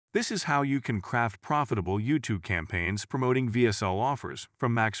This is how you can craft profitable YouTube campaigns promoting VSL offers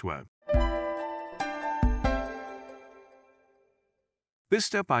from Maxweb. This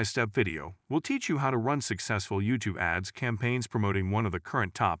step-by-step video will teach you how to run successful YouTube ads campaigns promoting one of the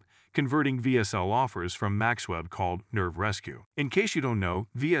current top converting VSL offers from Maxweb called Nerve Rescue. In case you don't know,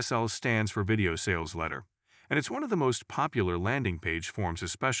 VSL stands for Video Sales Letter, and it's one of the most popular landing page forms,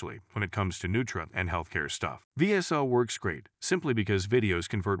 especially when it comes to nutra and healthcare stuff. VSL works great simply because videos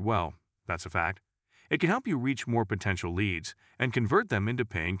convert well. That's a fact. It can help you reach more potential leads and convert them into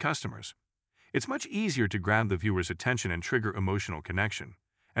paying customers. It's much easier to grab the viewer's attention and trigger emotional connection,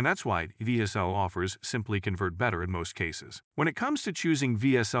 and that's why VSL offers simply convert better in most cases. When it comes to choosing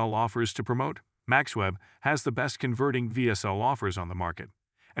VSL offers to promote, Maxweb has the best converting VSL offers on the market,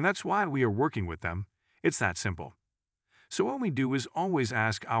 and that's why we are working with them. It's that simple. So what we do is always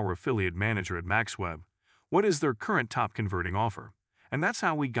ask our affiliate manager at Maxweb, what is their current top converting offer? And that's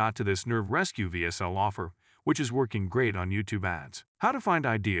how we got to this Nerve Rescue VSL offer, which is working great on YouTube ads. How to find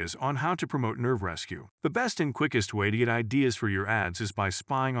ideas on how to promote Nerve Rescue. The best and quickest way to get ideas for your ads is by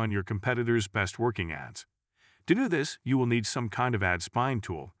spying on your competitors' best working ads. To do this, you will need some kind of ad spying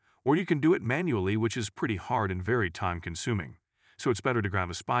tool, or you can do it manually, which is pretty hard and very time-consuming. So it's better to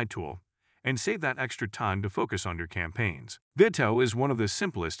grab a spy tool and save that extra time to focus on your campaigns. VidTo is one of the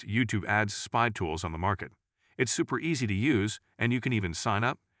simplest YouTube ads spy tools on the market. It's super easy to use, and you can even sign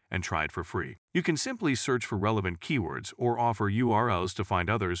up and try it for free. You can simply search for relevant keywords or offer URLs to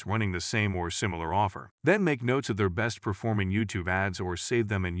find others running the same or similar offer. Then make notes of their best performing YouTube ads or save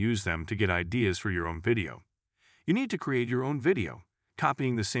them and use them to get ideas for your own video. You need to create your own video.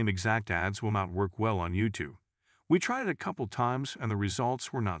 Copying the same exact ads will not work well on YouTube. We tried it a couple times and the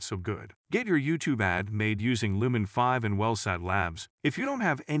results were not so good. Get your YouTube ad made using Lumen 5 and WellSaidLabs. If you don't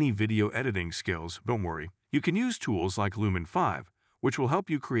have any video editing skills, don't worry. You can use tools like Lumen 5, which will help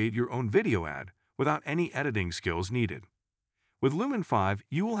you create your own video ad without any editing skills needed. With Lumen 5,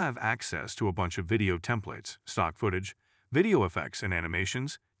 you will have access to a bunch of video templates, stock footage, video effects and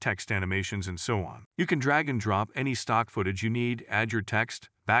animations, text animations, and so on. You can drag and drop any stock footage you need, add your text,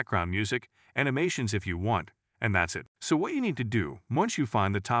 background music, animations if you want, and that's it. So what you need to do, once you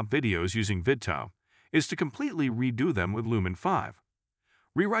find the top videos using VidTo, is to completely redo them with Lumen 5.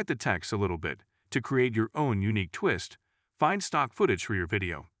 Rewrite the text a little bit to create your own unique twist. Find stock footage for your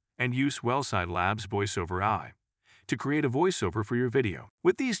video, and use WellSaidLabs VoiceOver AI to create a voiceover for your video.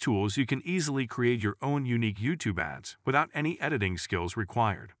 With these tools, you can easily create your own unique YouTube ads without any editing skills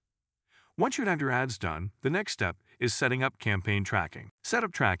required. Once you have your ads done, the next step is setting up campaign tracking. Set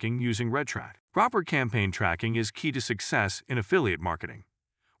up tracking using RedTrack. Proper campaign tracking is key to success in affiliate marketing.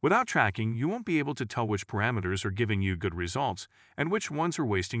 Without tracking, you won't be able to tell which parameters are giving you good results and which ones are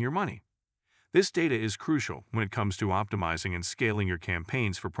wasting your money. This data is crucial when it comes to optimizing and scaling your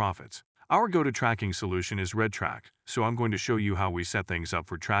campaigns for profits. Our go-to tracking solution is RedTrack, so I'm going to show you how we set things up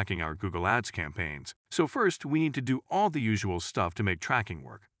for tracking our Google Ads campaigns. So first, we need to do all the usual stuff to make tracking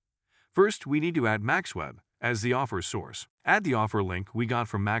work. First, we need to add Maxweb as the offer source. Add the offer link we got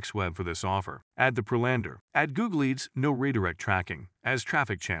from Maxweb for this offer. Add the prelander. Add Google Ads no redirect tracking as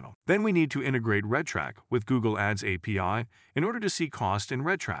traffic channel. Then we need to integrate RedTrack with Google Ads API in order to see cost in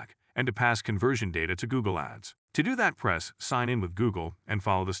RedTrack and to pass conversion data to Google Ads. To do that, press Sign in with Google and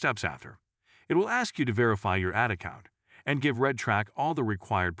follow the steps after. It will ask you to verify your ad account and give RedTrack all the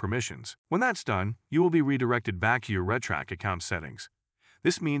required permissions. When that's done, you will be redirected back to your RedTrack account settings.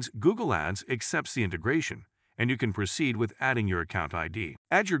 This means Google Ads accepts the integration, and you can proceed with adding your account ID.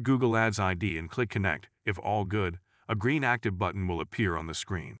 Add your Google Ads ID and click Connect. If all good, a green active button will appear on the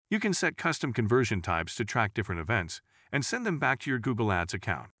screen. You can set custom conversion types to track different events and send them back to your Google Ads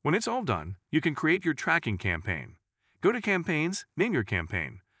account. When it's all done, you can create your tracking campaign. Go to Campaigns, name your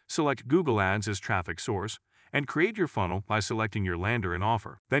campaign, select Google Ads as traffic source, and create your funnel by selecting your lander and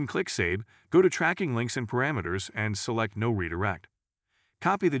offer. Then click Save, go to Tracking Links and Parameters and select No Redirect.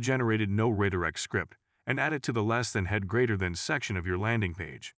 Copy the generated No Redirect script and add it to the less than head greater than section of your landing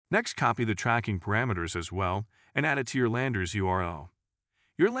page. Next, copy the tracking parameters as well and add it to your lander's URL.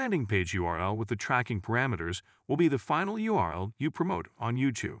 Your landing page URL with the tracking parameters will be the final URL you promote on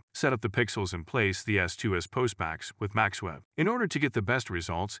YouTube. Set up the pixels and place the S2S Postbacks with Maxweb. In order to get the best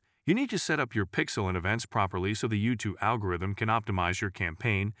results, you need to set up your pixel and events properly so the YouTube algorithm can optimize your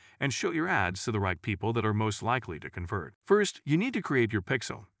campaign and show your ads to the right people that are most likely to convert. First, you need to create your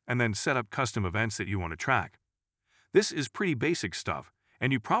pixel and then set up custom events that you want to track. This is pretty basic stuff,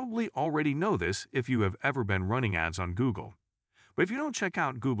 and you probably already know this if you have ever been running ads on Google. But if you don't check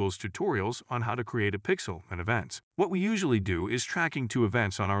out Google's tutorials on how to create a pixel and events, what we usually do is tracking 2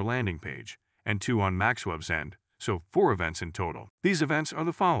 events on our landing page and 2 on Maxweb's end, so 4 events in total. These events are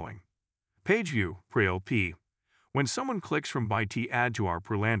the following. Page view, per LP. When someone clicks from Buy T ad to our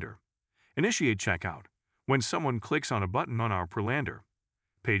per lander. Initiate checkout. When someone clicks on a button on our per lander.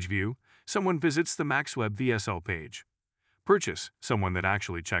 Page view, someone visits the Maxweb VSL page. Purchase, someone that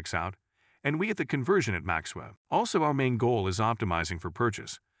actually checks out, and we get the conversion at Maxweb. Also, our main goal is optimizing for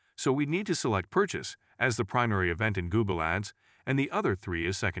purchase, so we need to select purchase as the primary event in Google Ads, and the other 3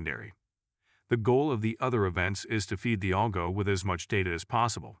 is secondary. The goal of the other events is to feed the algo with as much data as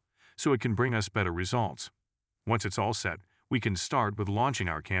possible, so it can bring us better results. Once it's all set, we can start with launching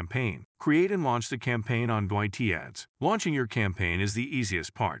our campaign. Create and launch the campaign on YT ads. Launching your campaign is the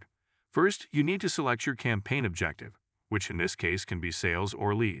easiest part. First, you need to select your campaign objective, which in this case can be sales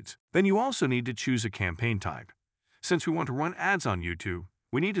or leads. Then you also need to choose a campaign type. Since we want to run ads on YouTube,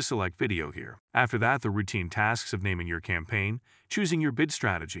 we need to select video here. After that, the routine tasks of naming your campaign, choosing your bid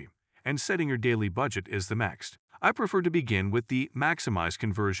strategy, and setting your daily budget is the next. I prefer to begin with the Maximize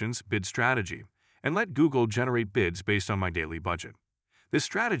Conversions bid strategy and let Google generate bids based on my daily budget. This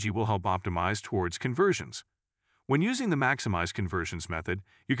strategy will help optimize towards conversions. When using the Maximize Conversions method,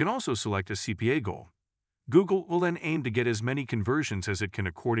 you can also select a CPA goal. Google will then aim to get as many conversions as it can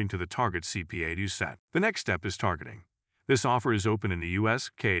according to the target CPA you set. The next step is targeting. This offer is open in the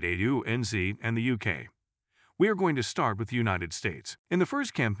US, Canada, NZ, and the UK. We are going to start with the United States. In the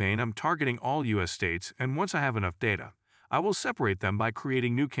first campaign, I'm targeting all US states, and once I have enough data, I will separate them by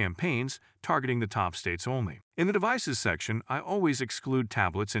creating new campaigns targeting the top states only. In the devices section, I always exclude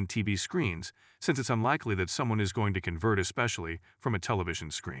tablets and TV screens, since it's unlikely that someone is going to convert especially from a television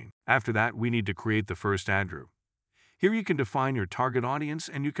screen. After that, we need to create the first ad group. Here you can define your target audience,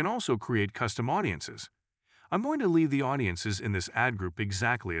 and you can also create custom audiences. I'm going to leave the audiences in this ad group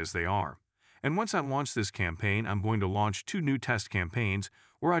exactly as they are. And once I launch this campaign, I'm going to launch 2 new test campaigns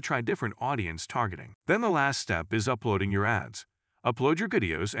where I try different audience targeting. Then the last step is uploading your ads. Upload your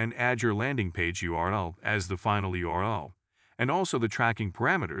videos and add your landing page URL as the final URL, and also the tracking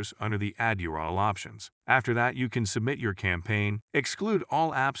parameters under the Add URL options. After that, you can submit your campaign. Exclude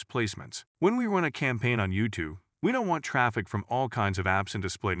all apps placements. When we run a campaign on YouTube, we don't want traffic from all kinds of apps and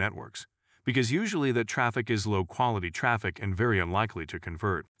display networks, because usually that traffic is low-quality traffic and very unlikely to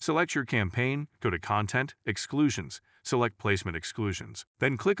convert. Select your campaign, go to Content, Exclusions, select Placement Exclusions.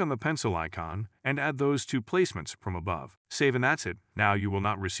 Then click on the pencil icon and add those 2 placements from above. Save and that's it. Now you will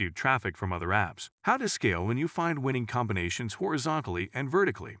not receive traffic from other apps. How to scale when you find winning combinations horizontally and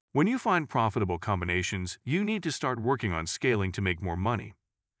vertically. When you find profitable combinations, you need to start working on scaling to make more money.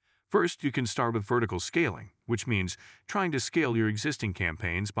 First, you can start with vertical scaling, which means trying to scale your existing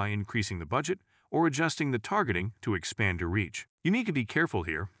campaigns by increasing the budget or adjusting the targeting to expand your reach. You need to be careful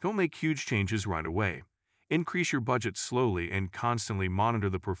here. Don't make huge changes right away. Increase your budget slowly and constantly monitor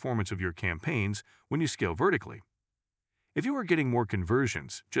the performance of your campaigns when you scale vertically. If you are getting more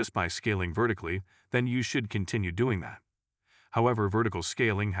conversions just by scaling vertically, then you should continue doing that. However, vertical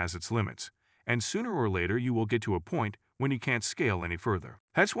scaling has its limits, and sooner or later you will get to a point when you can't scale any further.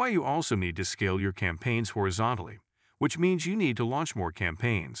 That's why you also need to scale your campaigns horizontally, which means you need to launch more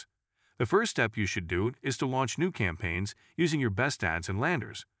campaigns. The first step you should do is to launch new campaigns using your best ads and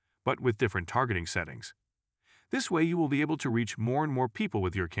landers, but with different targeting settings. This way you will be able to reach more and more people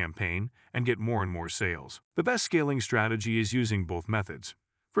with your campaign and get more and more sales. The best scaling strategy is using both methods.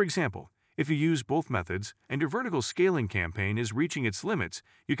 For example, if you use both methods and your vertical scaling campaign is reaching its limits,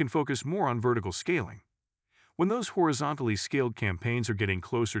 you can focus more on vertical scaling. When those horizontally scaled campaigns are getting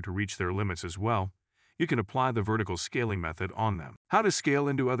closer to reach their limits as well, you can apply the vertical scaling method on them. How to scale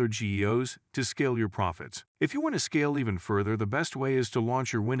into other GEOs to scale your profits. If you want to scale even further, the best way is to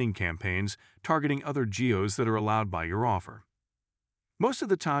launch your winning campaigns targeting other GEOs that are allowed by your offer. Most of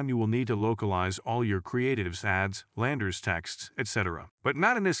the time you will need to localize all your creatives, ads, landers, texts, etc. But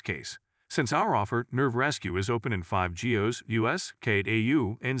not in this case, since our offer, Nerve Rescue, is open in 5 GEOs, US, Canada,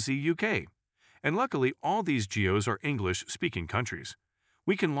 NZ, UK. And luckily, all these GEOs are English-speaking countries.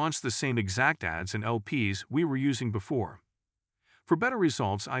 We can launch the same exact ads and LPs we were using before. For better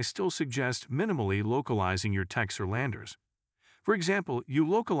results, I still suggest minimally localizing your texts or landers. For example, you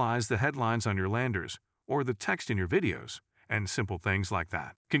localize the headlines on your landers or the text in your videos, and simple things like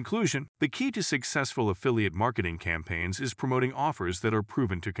that. Conclusion: the key to successful affiliate marketing campaigns is promoting offers that are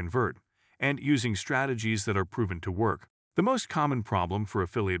proven to convert and using strategies that are proven to work. The most common problem for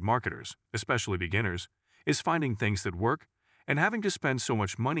affiliate marketers, especially beginners, is finding things that work and having to spend so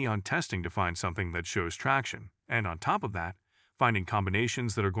much money on testing to find something that shows traction, and on top of that, finding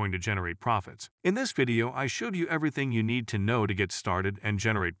combinations that are going to generate profits. In this video, I showed you everything you need to know to get started and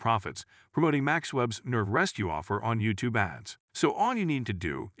generate profits promoting Maxweb's Nerve Rescue offer on YouTube ads. So all you need to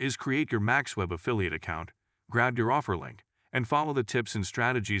do is create your Maxweb affiliate account, grab your offer link, and follow the tips and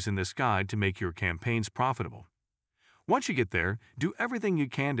strategies in this guide to make your campaigns profitable. Once you get there, do everything you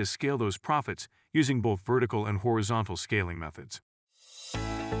can to scale those profits using both vertical and horizontal scaling methods.